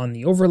Emerson on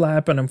the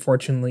overlap, and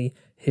unfortunately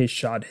his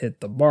shot hit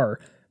the bar.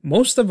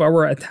 Most of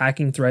our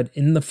attacking threat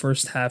in the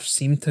first half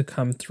seemed to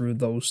come through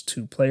those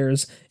two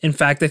players. In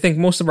fact, I think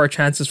most of our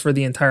chances for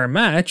the entire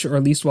match, or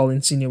at least while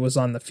Insigne was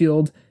on the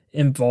field,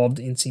 involved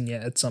Insigne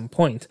at some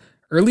point.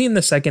 Early in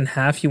the second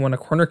half, he won a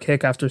corner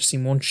kick after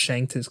Simon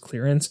shanked his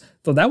clearance,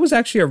 though that was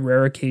actually a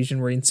rare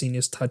occasion where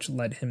Insigne's touch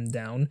let him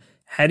down.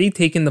 Had he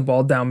taken the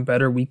ball down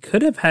better, we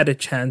could have had a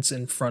chance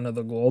in front of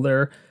the goal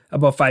there.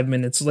 About 5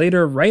 minutes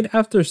later, right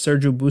after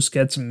Sergio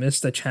Busquets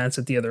missed a chance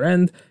at the other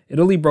end,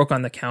 Italy broke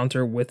on the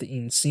counter with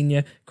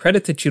Insigne.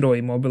 Credit to Ciro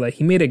Immobile,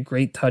 he made a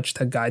great touch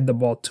to guide the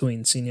ball to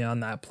Insigne on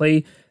that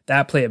play.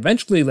 That play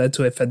eventually led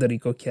to a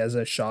Federico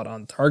Chiesa shot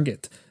on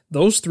target.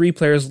 Those three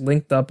players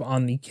linked up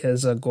on the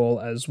Chiesa goal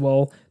as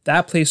well.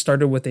 That play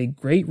started with a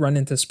great run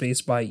into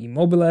space by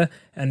Immobile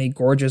and a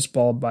gorgeous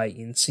ball by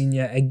Insigne,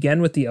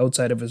 again with the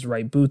outside of his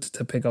right boot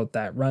to pick out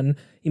that run.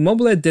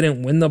 Immobile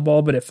didn't win the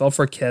ball, but it fell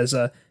for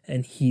Chiesa,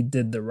 and he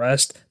did the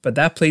rest. But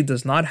that play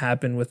does not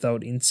happen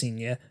without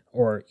Insigne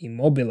or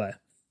Immobile.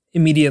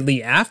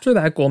 Immediately after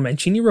that goal,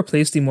 Mancini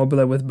replaced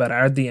Immobile with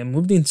Berardi and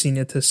moved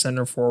Insigne to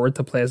center forward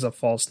to play as a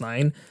false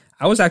nine.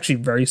 I was actually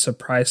very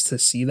surprised to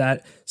see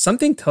that.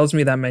 Something tells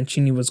me that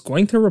Mancini was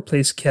going to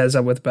replace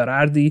Chiesa with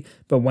Berardi,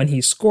 but when he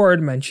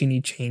scored,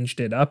 Mancini changed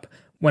it up.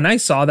 When I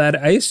saw that,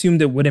 I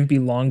assumed it wouldn't be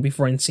long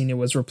before Insigne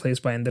was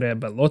replaced by Andrea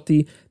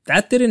Bellotti.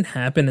 That didn't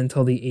happen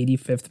until the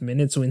 85th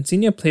minute, so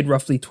Insigne played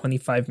roughly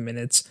 25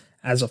 minutes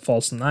as a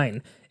false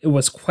nine. It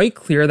was quite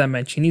clear that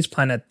Mancini's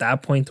plan at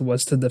that point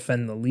was to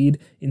defend the lead.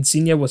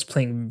 Insigne was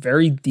playing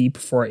very deep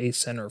for a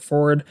center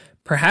forward.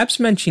 Perhaps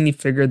Mancini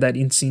figured that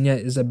Insigne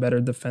is a better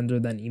defender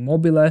than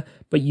Immobile,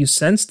 but you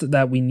sensed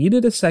that we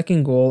needed a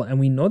second goal, and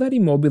we know that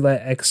Immobile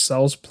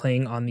excels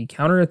playing on the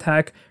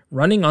counterattack,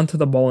 running onto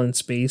the ball in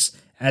space,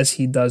 as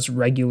he does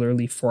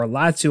regularly for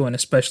Lazio and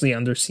especially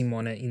under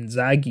Simone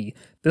Inzaghi.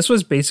 This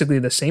was basically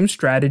the same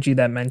strategy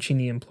that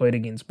Mancini employed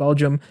against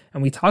Belgium,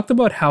 and we talked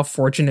about how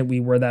fortunate we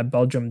were that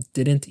Belgium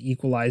didn't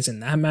equalize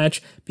in that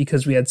match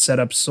because we had set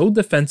up so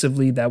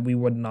defensively that we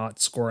would not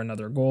score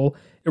another goal.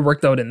 It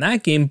worked out in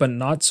that game, but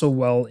not so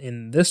well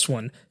in this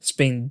one.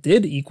 Spain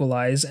did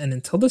equalize, and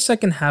until the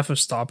second half of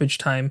stoppage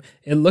time,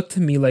 it looked to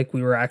me like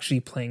we were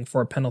actually playing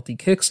for penalty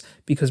kicks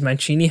because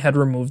Mancini had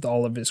removed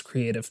all of his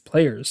creative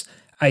players.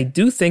 I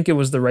do think it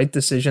was the right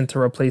decision to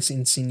replace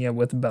Insigne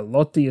with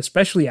Bellotti,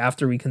 especially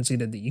after we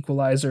conceded the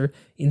equalizer.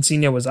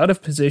 Insigne was out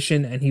of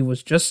position and he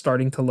was just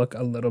starting to look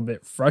a little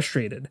bit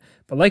frustrated.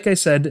 But like I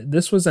said,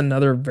 this was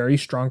another very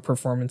strong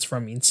performance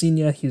from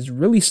Insigne. He's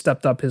really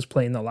stepped up his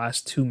play in the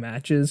last two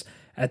matches.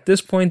 At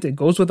this point, it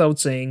goes without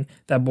saying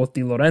that both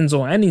Di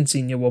Lorenzo and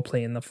Insigne will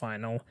play in the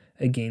final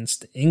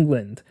against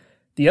England.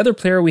 The other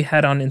player we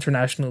had on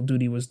international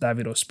duty was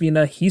David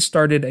Ospina. He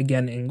started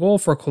again in goal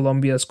for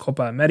Colombia's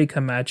Copa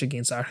America match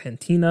against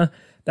Argentina.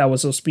 That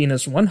was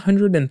Ospina's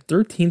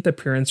 113th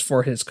appearance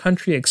for his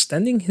country,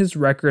 extending his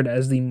record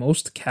as the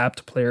most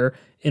capped player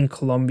in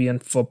Colombian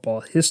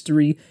football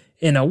history.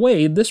 In a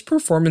way, this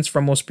performance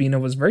from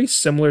Ospina was very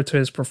similar to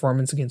his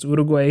performance against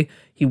Uruguay.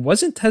 He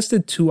wasn't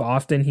tested too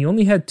often, he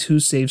only had 2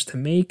 saves to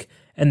make,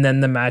 and then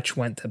the match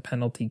went to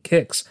penalty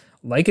kicks.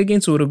 Like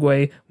against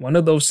Uruguay, one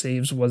of those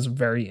saves was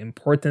very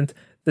important.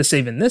 The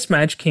save in this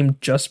match came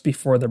just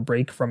before the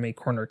break from a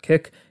corner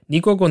kick.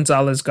 Nico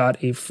Gonzalez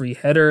got a free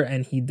header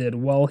and he did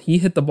well. He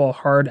hit the ball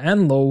hard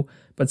and low,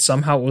 but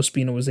somehow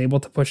Ospina was able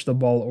to push the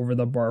ball over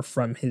the bar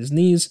from his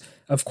knees.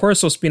 Of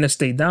course, Ospina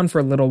stayed down for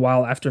a little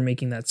while after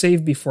making that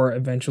save before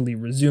eventually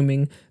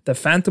resuming. The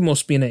Phantom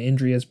Ospina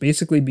injury has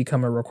basically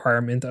become a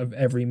requirement of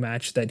every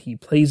match that he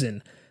plays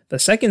in. The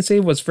second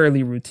save was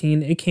fairly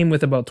routine. It came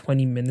with about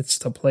 20 minutes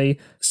to play.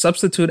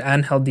 Substitute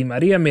Angel Di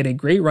Maria made a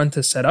great run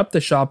to set up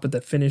the shot, but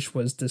the finish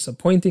was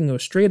disappointing. It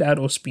was straight at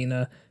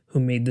Ospina, who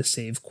made the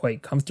save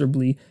quite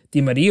comfortably. Di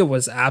Maria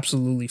was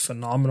absolutely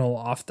phenomenal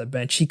off the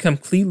bench. He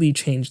completely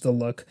changed the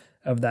look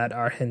of that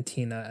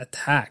Argentina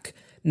attack.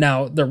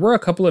 Now, there were a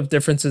couple of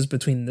differences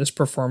between this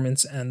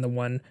performance and the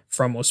one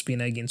from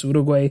Ospina against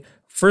Uruguay.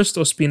 First,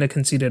 Ospina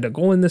conceded a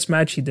goal in this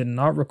match. He did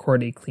not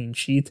record a clean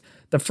sheet.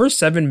 The first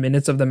 7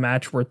 minutes of the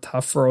match were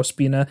tough for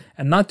Ospina,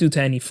 and not due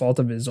to any fault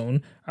of his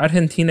own.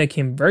 Argentina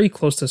came very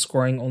close to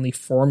scoring only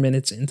 4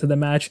 minutes into the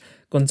match.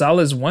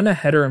 Gonzalez won a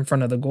header in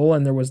front of the goal,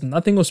 and there was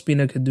nothing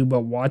Ospina could do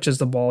but watch as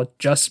the ball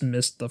just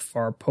missed the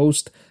far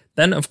post.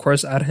 Then, of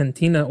course,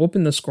 Argentina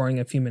opened the scoring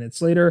a few minutes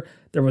later.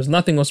 There was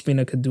nothing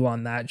Ospina could do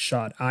on that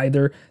shot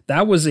either.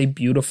 That was a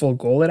beautiful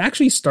goal. It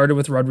actually started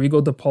with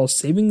Rodrigo de Paul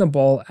saving the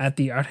ball at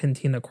the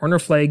Argentina corner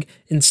flag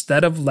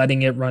instead of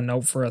letting it run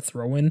out for a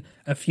throw-in.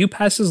 A few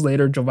passes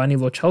later, Giovanni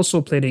Lo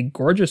Celso played a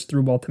gorgeous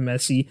through ball to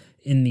Messi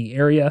in the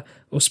area.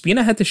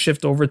 Ospina had to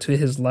shift over to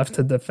his left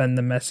to defend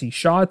the Messi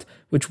shot,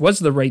 which was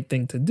the right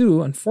thing to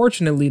do.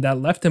 Unfortunately,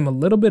 that left him a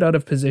little bit out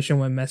of position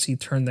when Messi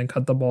turned and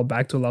cut the ball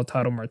back to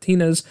Lautaro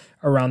Martinez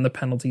around the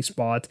penalty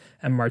spot,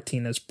 and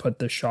Martinez put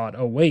the shot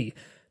away.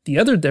 The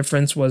other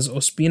difference was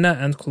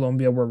Ospina and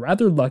Colombia were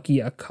rather lucky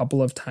a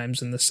couple of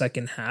times in the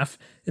second half.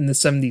 In the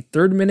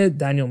 73rd minute,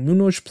 Daniel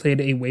Munoz played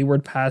a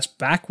wayward pass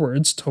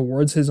backwards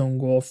towards his own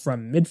goal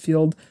from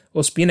midfield.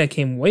 Ospina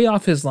came way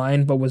off his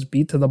line but was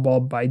beat to the ball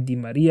by Di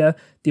Maria.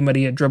 Di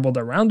Maria dribbled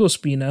around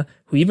Ospina,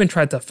 who even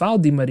tried to foul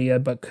Di Maria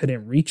but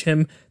couldn't reach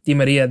him. Di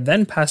Maria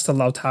then passed to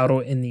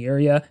Lautaro in the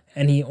area,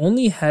 and he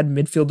only had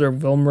midfielder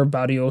Wilmer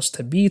Barrios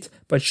to beat,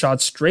 but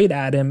shot straight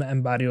at him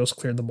and Barrios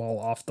cleared the ball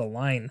off the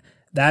line.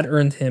 That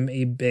earned him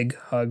a big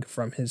hug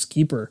from his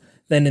keeper.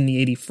 Then in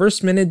the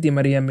 81st minute, Di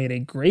Maria made a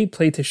great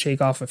play to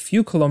shake off a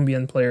few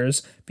Colombian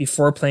players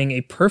before playing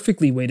a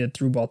perfectly weighted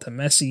through ball to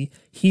Messi.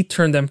 He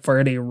turned and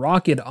fired a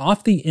rocket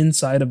off the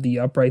inside of the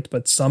upright,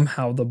 but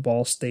somehow the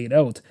ball stayed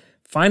out.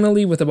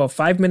 Finally, with about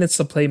 5 minutes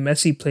to play,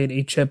 Messi played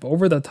a chip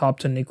over the top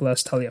to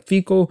Nicolas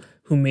Tagliafico,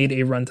 who made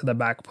a run to the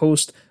back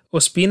post.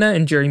 Ospina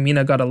and Jerry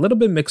Mina got a little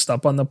bit mixed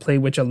up on the play,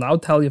 which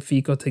allowed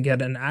Tagliafico to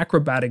get an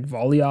acrobatic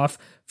volley off.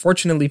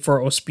 Fortunately for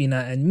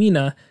Ospina and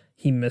Mina,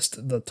 he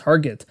missed the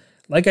target.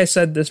 Like I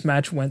said, this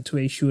match went to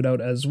a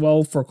shootout as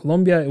well. For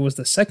Colombia, it was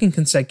the second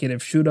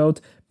consecutive shootout,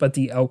 but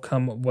the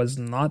outcome was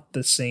not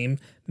the same.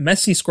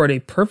 Messi scored a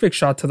perfect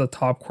shot to the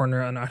top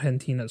corner on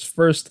Argentina's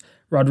first.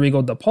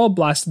 Rodrigo de Paul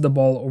blasted the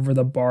ball over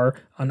the bar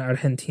on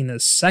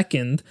Argentina's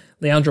second.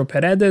 Leandro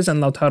Paredes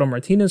and Lautaro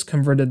Martinez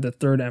converted the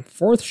third and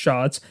fourth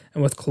shots,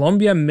 and with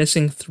Colombia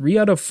missing 3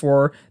 out of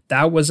 4,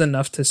 that was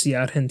enough to see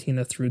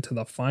Argentina through to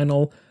the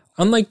final.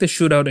 Unlike the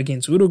shootout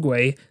against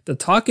Uruguay, the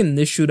talk in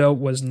this shootout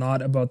was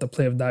not about the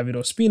play of David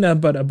Ospina,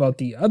 but about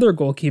the other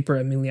goalkeeper,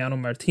 Emiliano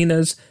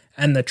Martinez,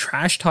 and the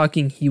trash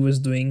talking he was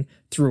doing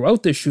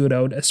throughout the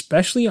shootout,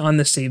 especially on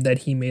the save that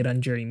he made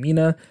on Jerry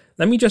Mina.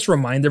 Let me just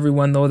remind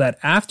everyone, though, that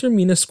after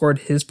Mina scored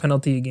his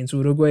penalty against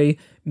Uruguay,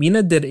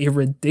 Mina did a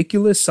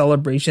ridiculous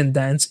celebration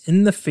dance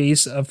in the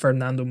face of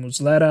Fernando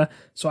Muslera,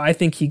 so I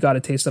think he got a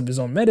taste of his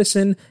own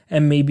medicine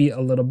and maybe a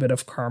little bit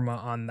of karma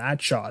on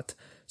that shot.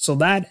 So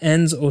that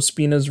ends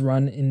Ospina's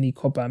run in the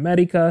Copa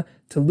America.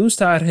 To lose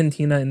to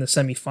Argentina in the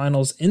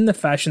semifinals in the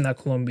fashion that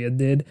Colombia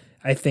did,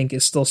 I think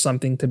is still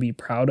something to be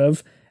proud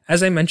of.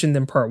 As I mentioned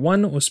in part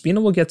 1,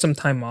 Ospina will get some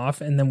time off,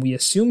 and then we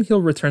assume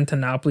he'll return to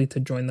Napoli to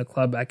join the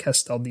club at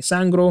Castel di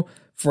Sangro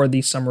for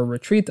the summer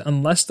retreat,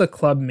 unless the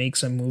club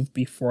makes a move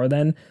before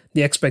then.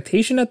 The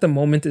expectation at the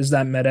moment is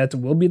that Meret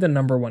will be the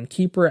number 1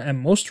 keeper, and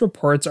most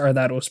reports are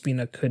that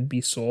Ospina could be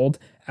sold.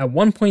 At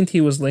one point,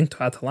 he was linked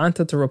to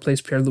Atalanta to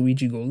replace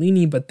Pierluigi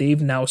Golini, but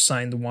they've now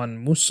signed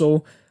Juan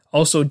Musso.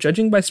 Also,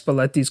 judging by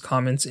Spalletti's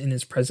comments in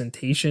his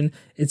presentation,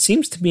 it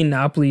seems to be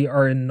Napoli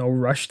are in no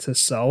rush to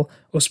sell.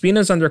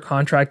 Ospina's under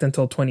contract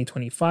until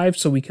 2025,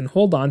 so we can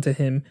hold on to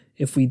him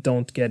if we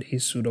don't get a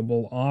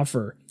suitable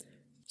offer.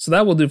 So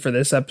that will do for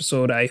this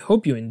episode. I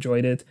hope you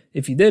enjoyed it.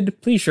 If you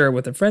did, please share it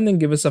with a friend and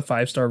give us a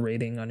 5-star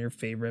rating on your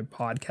favorite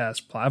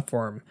podcast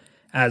platform.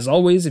 As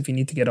always, if you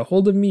need to get a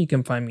hold of me, you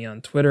can find me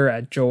on Twitter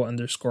at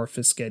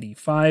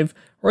Joe_Fischetti5,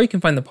 or you can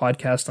find the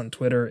podcast on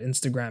Twitter,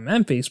 Instagram,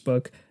 and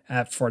Facebook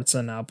at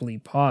Forza Napoli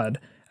Pod.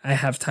 I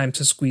have time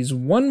to squeeze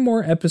one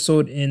more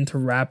episode in to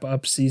wrap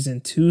up Season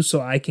 2 so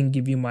I can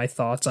give you my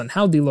thoughts on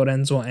how Di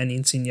Lorenzo and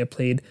Insigne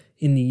played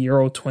in the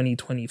Euro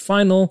 2020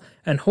 final,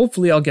 and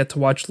hopefully I'll get to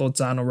watch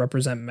Lozano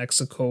represent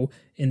Mexico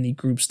in the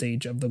group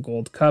stage of the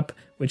Gold Cup,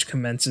 which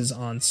commences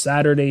on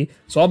Saturday.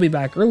 So I'll be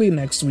back early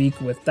next week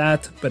with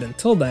that, but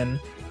until then,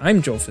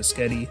 I'm Joe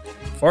Fischetti.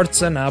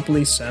 Forza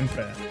Napoli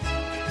sempre!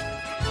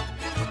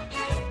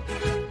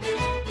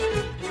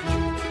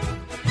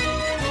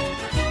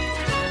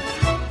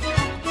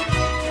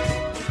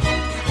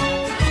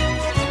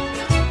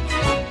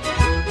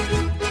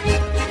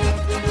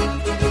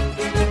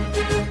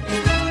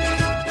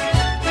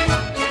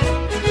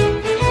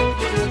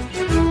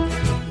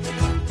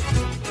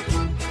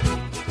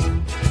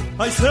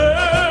 Ai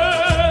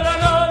sera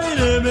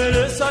navine me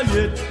le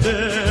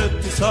sagliette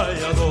ti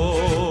sai adò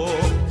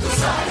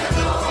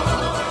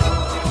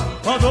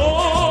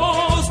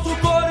stu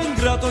cuore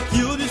ingrato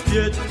chiudi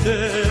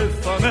spiette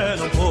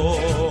famelo un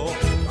po'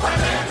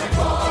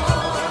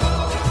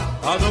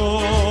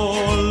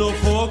 adò lo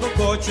fuoco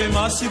coce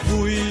ma si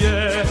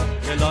fuie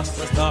e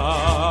lascia sta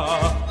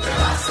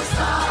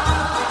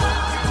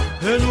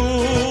e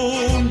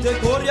non te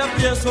corri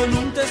appresso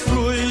non te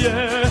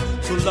sfruie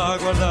sulla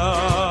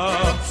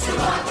guarda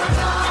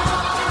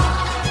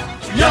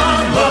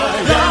Yamma,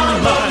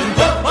 yamma,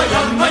 yamma,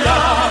 yamma,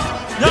 yamma,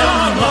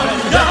 yamma,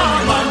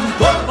 yamma,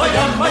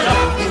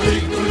 yamma,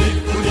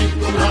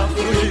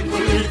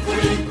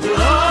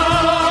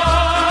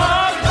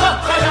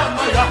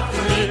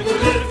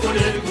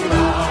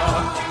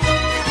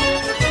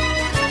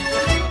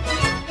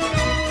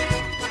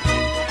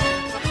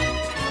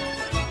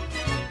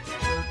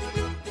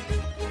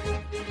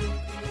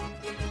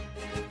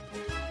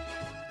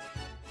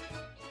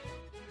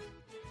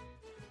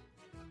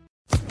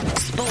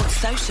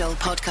 Social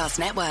Podcast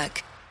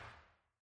Network.